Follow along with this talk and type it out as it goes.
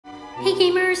Hey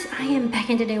gamers, I am back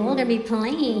and today we're gonna be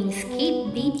playing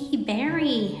Skate Baby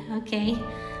Berry. Okay,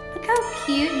 look how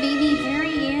cute Baby Berry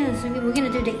is. We're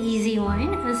gonna do the easy one.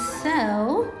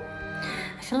 So,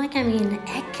 I feel like I'm in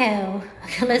Echo.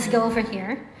 Okay, let's go over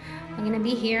here. I'm gonna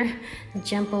be here,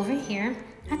 jump over here.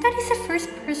 I thought he's the first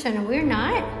person, we're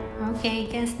not? Okay,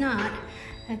 guess not.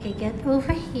 Okay, get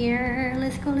over here.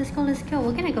 Let's go, let's go, let's go.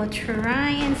 We're gonna go try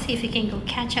and see if we can go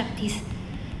catch up these.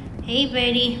 Hey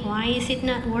buddy, why is it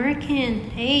not working?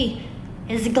 Hey,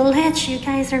 it's glitch. You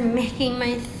guys are making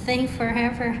my thing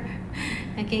forever.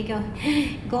 Okay, go.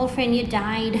 Girlfriend, you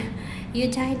died.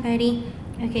 You died, buddy.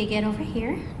 Okay, get over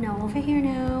here. No, over here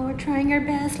now. We're trying our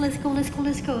best. Let's go, let's go,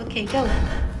 let's go. Okay, go.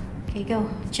 Okay, go.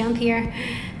 Jump here.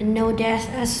 No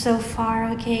death so far.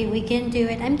 Okay, we can do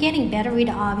it. I'm getting better with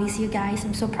obbies, you guys.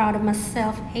 I'm so proud of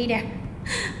myself. Hey there.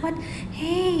 What?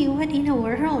 Hey, what in the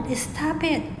world? Stop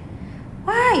it.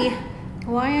 Why?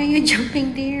 Why are you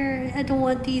jumping there? I don't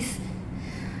want these.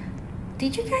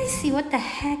 Did you guys see what the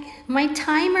heck? My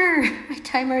timer. My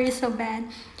timer is so bad.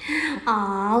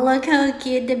 Aw, look how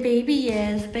cute the baby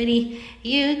is. Buddy,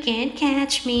 you can't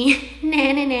catch me.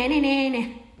 Na na na na na na.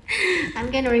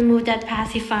 I'm gonna remove that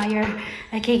pacifier.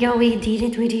 Okay, go. We did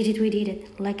it. We did it. We did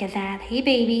it. Look at that. Hey,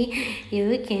 baby,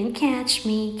 you can't catch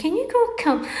me. Can you go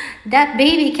come? That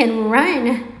baby can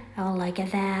run. Oh, look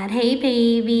at that. Hey,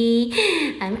 baby.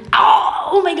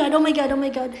 Oh my god, oh my god, oh my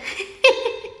god.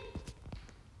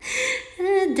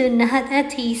 Do not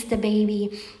tease the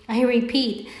baby. I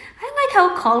repeat, I like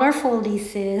how colorful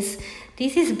this is.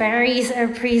 This is Barry's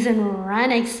prison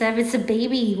run, except it's a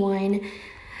baby one.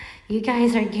 You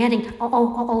guys are getting...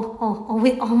 Oh,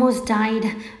 we almost died.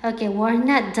 Okay, we're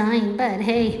not dying, but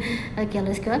hey. Okay,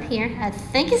 let's go up here. I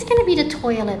think it's gonna be the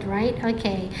toilet, right?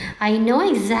 Okay, I know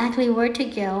exactly where to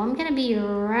go. I'm gonna be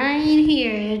right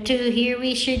here. To here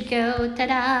we should go.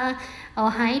 Ta-da! Oh,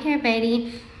 hi there,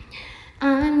 buddy.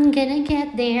 I'm gonna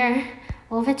get there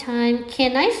over time.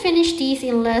 Can I finish these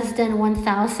in less than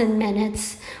 1,000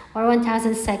 minutes or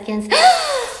 1,000 seconds?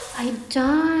 I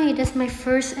died. That's my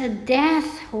first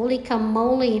death. Holy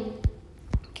camole.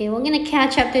 Okay, we're gonna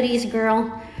catch up to these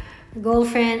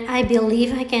girlfriend. I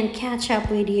believe I can catch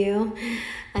up with you.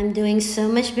 I'm doing so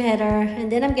much better. And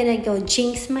then I'm gonna go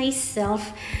jinx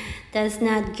myself. That's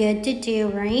not good to do,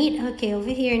 right? Okay,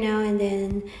 over here now and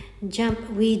then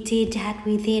jump. We did that.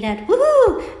 We did that.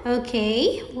 Woohoo!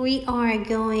 Okay, we are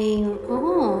going.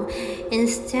 Oh,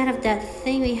 instead of that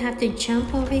thing, we have to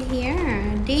jump over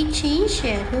here. They changed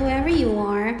it. Whoever you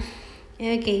are.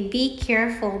 Okay, be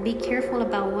careful. Be careful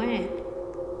about what?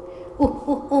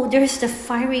 Oh, there's the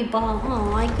fiery ball.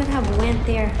 Oh, I could have went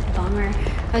there. Bummer.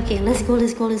 Okay, let's go,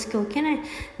 let's go, let's go. Can I?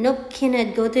 Nope,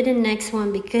 cannot go to the next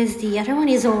one because the other one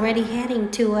is already heading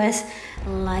to us.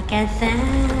 Look at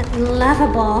that. Lava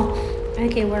ball.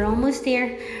 Okay, we're almost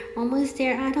there. Almost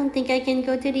there. I don't think I can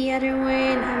go to the other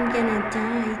one. I'm gonna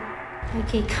die.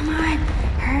 Okay, come on.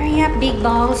 Hurry up, big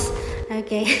balls.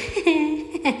 Okay.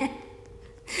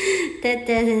 That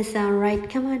doesn't sound right.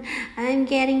 Come on. I'm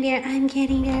getting there. I'm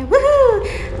getting there. Woohoo!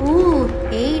 Ooh,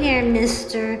 hey there,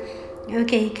 mister.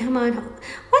 Okay, come on.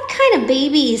 What kind of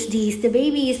baby is this? The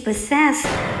baby is possessed.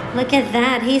 Look at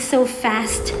that. He's so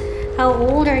fast. How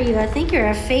old are you? I think you're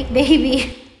a fake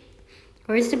baby.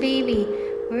 Where's the baby?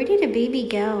 Where did the baby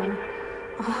go?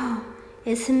 Oh,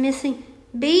 it's missing.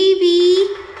 Baby!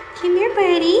 Come here,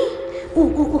 buddy.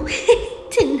 Ooh.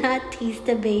 Do not tease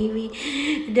the baby.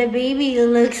 The baby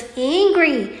looks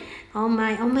angry. Oh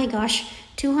my gosh.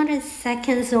 200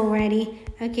 seconds already.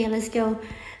 Okay, let's go.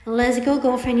 Let's go,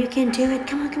 girlfriend. You can do it.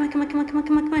 Come on.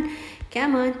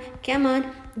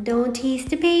 Don't tease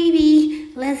the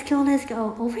baby. Let's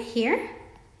go. Over here?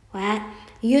 What?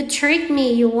 You tricked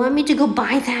me. You want me to go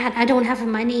buy that? I don't have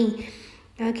money.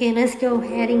 Okay, let's go.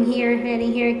 Heading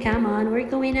here. Come on, we're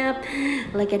going up.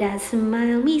 Look at that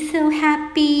smile. Me so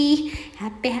happy.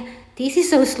 This is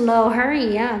so slow.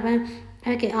 Hurry up.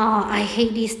 Okay. Oh, I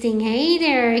hate this thing. Hey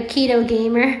there, keto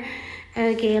gamer.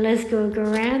 Okay, let's go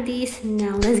grab these.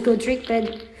 Now let's go drink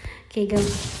bed. Okay, go.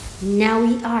 Now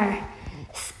we are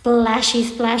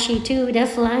splashy too. The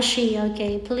flashy.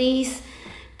 Okay, please.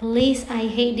 I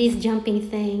hate this jumping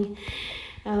thing.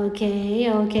 Okay,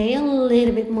 a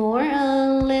little bit more here,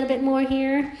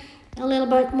 a little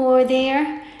bit more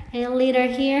there, and a little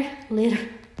here, I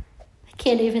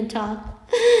can't even talk.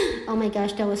 Oh my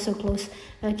gosh, that was so close.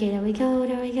 Okay, there we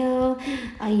go.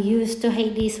 I used to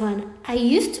hate this one. I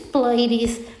used to play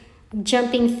this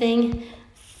jumping thing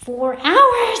for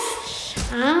hours.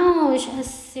 Ouch,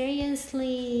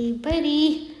 seriously,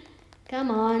 buddy. Come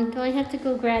on, do I have to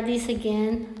go grab this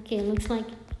again? Okay, looks like...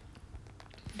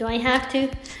 Do I have to?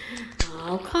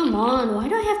 Oh, come on. Why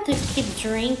do I have to keep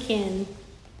drinking?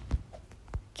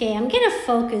 Okay, I'm gonna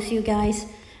focus, you guys.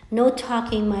 No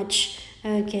talking much.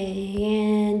 Okay,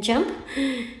 and jump,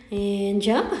 and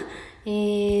jump,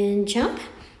 and jump,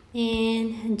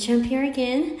 and jump here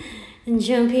again, and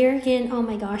jump here again. Oh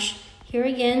my gosh, here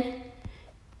again,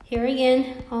 here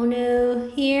again. Oh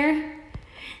no, here,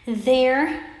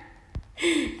 there,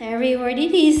 everywhere.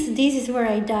 This is where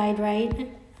I died, right?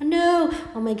 Oh no,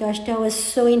 oh my gosh, that was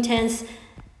so intense.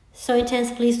 So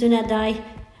intense, please do not die.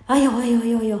 Ayo, ayo,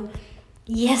 ayo, ayo.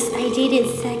 Yes, I did it.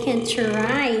 Second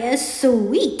try.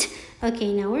 Sweet.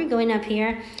 Okay, now we're going up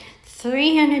here.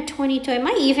 322. Am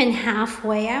I even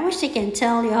halfway? I wish I can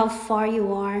tell you how far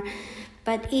you are.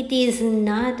 But it is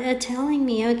not telling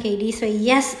me. Okay, this way.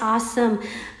 Yes, awesome.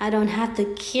 I don't have to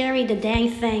carry the dang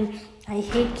thing. I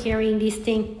hate carrying this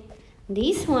thing.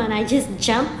 This one, I just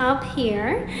jump up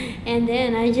here. And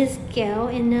then I just go.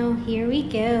 And now here we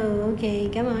go. Okay,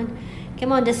 come on.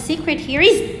 Come on. The secret here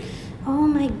is... Oh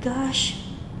my gosh.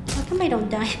 How come I don't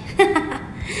die?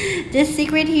 The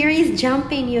secret here is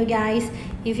jumping, you guys.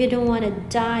 If you don't want to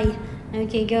die.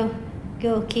 Okay, go.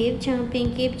 Go. Keep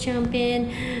jumping. Keep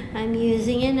jumping. I'm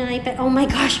using an iPad. Oh my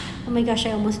gosh. Oh my gosh,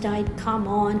 I almost died. Come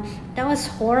on. That was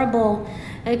horrible.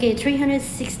 Okay,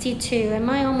 362. Am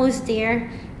I almost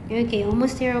there? Okay,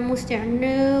 almost there. Almost there.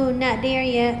 No, not there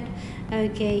yet.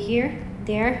 Okay, here.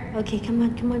 There. Okay, come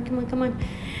on. Come on. Come on. Come on.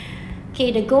 Okay,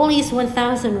 the goal is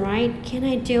 1,000, right? Can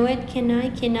I do it? Can I?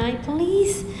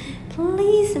 Please?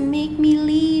 Please make me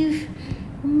leave.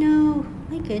 No.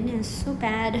 My goodness, so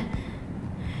bad.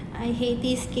 I hate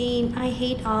this game. I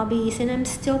hate obbies, and I'm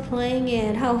still playing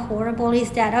it. How horrible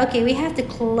is that? Okay, we have to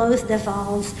close the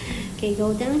valves. Okay,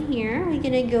 go down here. We're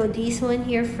gonna go this one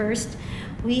here first.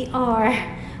 We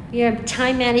have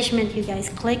time management, you guys.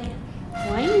 Click.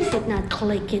 Why is it not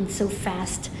clicking so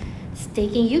fast?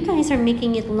 Taking, you guys are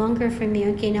making it longer for me.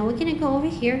 Okay, now we're gonna go over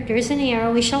here. There's an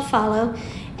arrow, we shall follow.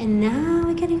 And now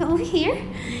we're gonna go over here.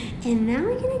 And now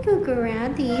we're gonna go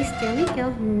grab these. There we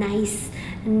go. Nice.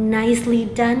 Nicely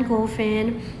done,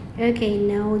 girlfriend. Okay,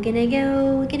 now we're gonna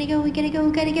go.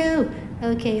 Gotta go.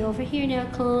 Okay, over here now.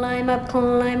 Climb up,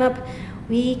 climb up.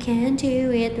 We can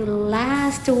do it.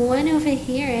 Last one over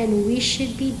here and we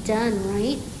should be done,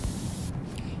 right?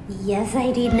 Yes,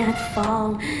 I did not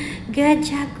fall. Good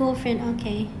job, girlfriend.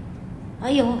 Okay.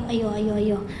 Ayo, ayo, ayo,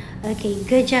 ayo. Okay,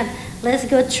 good job. Let's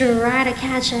go try to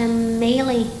catch a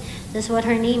Melee. That's what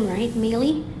her name, right?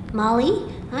 Melee? Molly?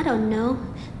 I don't know.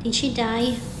 Did she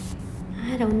die?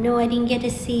 I don't know. I didn't get to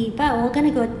see. But we're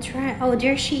gonna go try. Oh,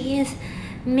 there she is.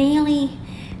 Melee.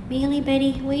 Melee,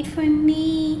 buddy. Wait for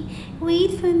me.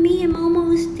 Wait for me. I'm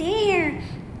almost there.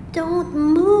 Don't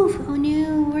move. Oh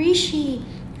no. Where is she?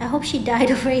 I hope she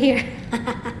died over here.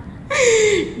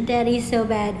 That is so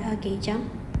bad. Okay,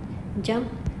 jump, jump,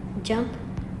 jump,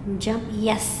 jump.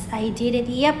 Yes, I did it.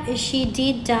 Yep, she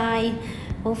did die.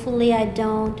 Hopefully I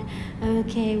don't.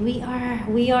 Okay, we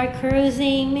are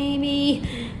cruising. Maybe.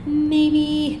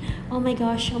 Oh my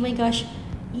gosh.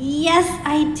 Yes,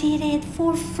 I did it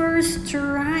for first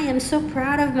try. I'm so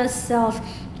proud of myself.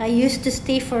 I used to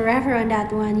stay forever on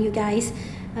that one, you guys.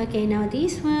 Okay, now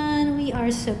this one, we are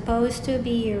supposed to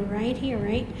be right here,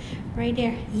 right? Right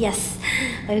there. Yes.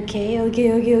 Okay.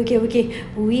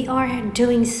 We are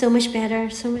doing so much better.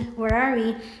 So where are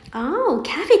we? Oh,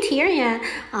 cafeteria.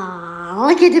 Oh,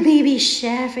 look at the baby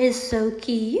chef. It's so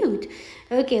cute.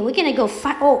 Okay, we're gonna go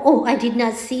Oh, I did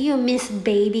not see you, Miss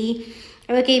Baby.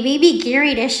 Okay, baby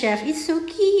Gary the chef. It's so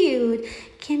cute.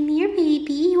 Come here,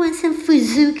 baby. You want some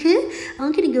fuzuka?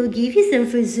 I'm gonna go give you some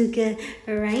fuzuka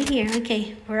right here.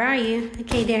 Okay, where are you?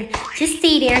 Okay, there. Just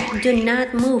stay there. Do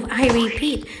not move. I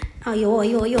repeat. Oh, yo.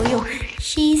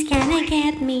 She's gonna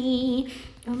get me.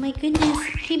 Oh my goodness.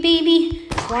 Hey, baby.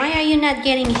 Why are you not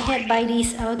getting hit by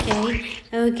these?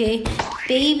 Okay.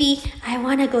 Baby, I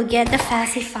wanna go get the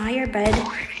pacifier, buddy.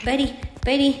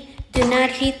 Do not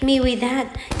hit me with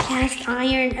that cast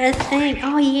iron thing.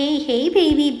 Oh, yay. Hey,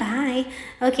 baby. Bye.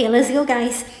 Okay, let's go,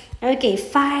 guys. Okay,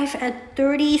 5 at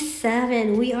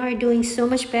 37. We are doing so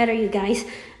much better, you guys.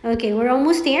 Okay, we're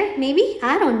almost there, maybe?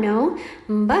 I don't know.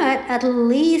 But at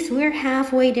least we're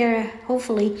halfway there,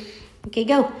 hopefully. Okay,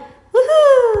 go.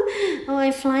 Woohoo! Oh,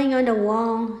 I'm flying on the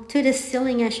wall. To the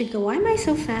ceiling I should go. Why am I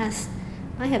so fast?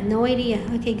 I have no idea.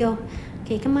 Okay, go.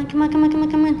 Okay, come on.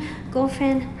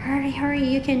 Girlfriend, hurry,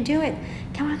 you can do it.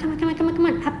 Come on.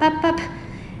 Up.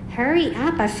 Hurry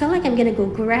up. I feel like I'm gonna go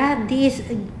grab this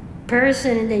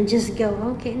person and then just go.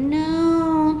 Okay,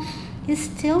 no. It's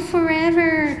still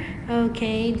forever.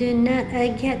 Okay, do not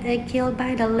get killed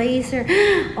by the laser.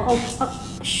 Oh,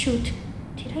 shoot.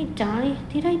 Did I die?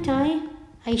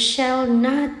 I shall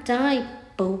not die,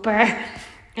 pooper.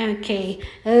 Okay,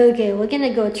 we're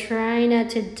gonna go try not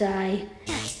to die.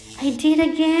 I did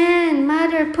again,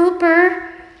 mother pooper.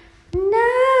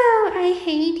 No, I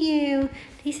hate you.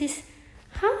 This is,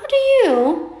 how do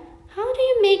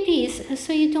you make this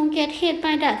so you don't get hit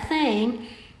by that thing?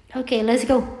 Okay, let's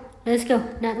go.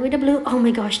 Not with the blue. Oh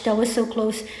my gosh, that was so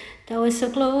close. So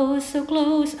close.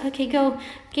 Okay, go.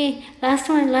 Okay, last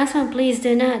one. Please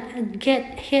do not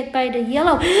get hit by the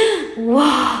yellow.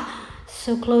 Wow,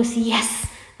 so close. Yes.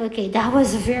 Okay, that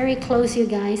was very close, you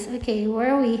guys. Okay,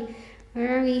 where are we?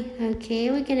 Okay,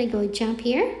 we're gonna go jump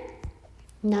here.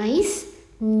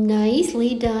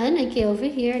 Nicely done. Okay, over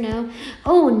here now.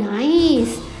 Oh,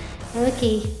 nice.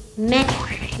 Okay,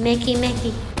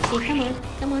 Mackie. Okay,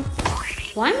 come on.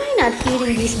 Why am I not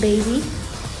hitting this baby?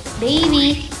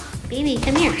 Baby,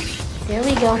 come here. There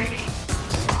we go.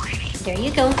 There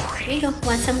you go.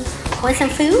 Want some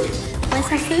food?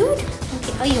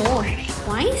 Okay. Oh, yo.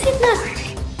 Why is it not?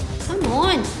 Come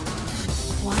on.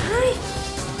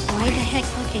 Why the heck?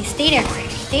 Okay, stay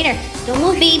there. Don't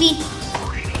move, baby.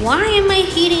 Why am I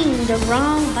hitting the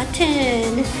wrong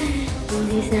button?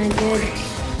 This is not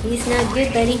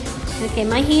good. Buddy. Okay,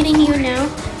 am I hitting you now?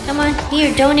 Come on,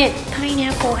 here, donut,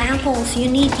 pineapple, apples. You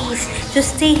need these to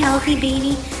stay healthy,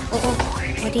 baby. Oh,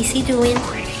 what is he doing?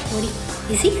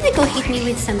 Is he gonna go hit me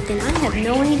with something? I have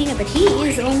no idea, but he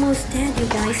is almost dead, you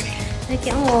guys.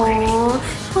 Okay, oh,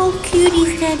 how cute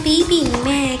is that baby,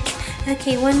 Mac?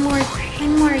 Okay, one more.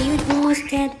 You almost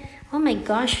dead. Oh my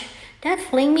gosh, that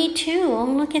flinged me too. Oh,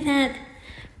 look at that.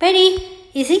 Buddy,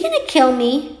 is he gonna kill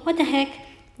me? What the heck?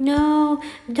 No,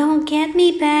 don't get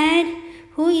me bad.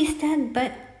 Who is that?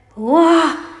 But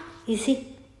wow, is it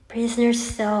prisoner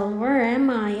cell? Where am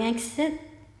I? Exit.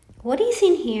 What is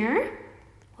in here?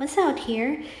 What's out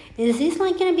here? Is this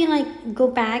like gonna be like go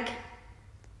back?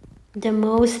 The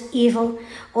most evil.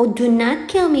 Oh, do not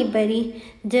kill me, buddy.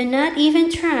 Do not even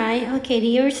try. Okay,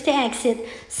 here's the exit.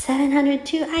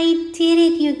 702. I did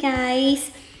it, you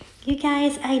guys.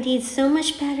 I did so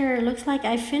much better. Looks like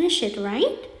I finished it,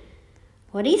 right?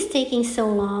 What is taking so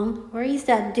long? Where is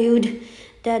that dude?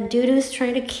 That dude who's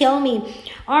trying to kill me.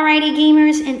 Alrighty,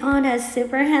 gamers, and on that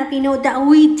super happy note that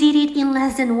we did it in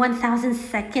less than 1,000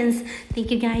 seconds.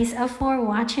 Thank you guys for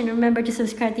watching. Remember to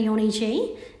subscribe to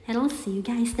OnlyJ, and I'll see you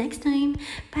guys next time.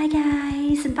 Bye,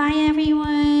 guys. Bye,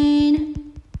 everyone.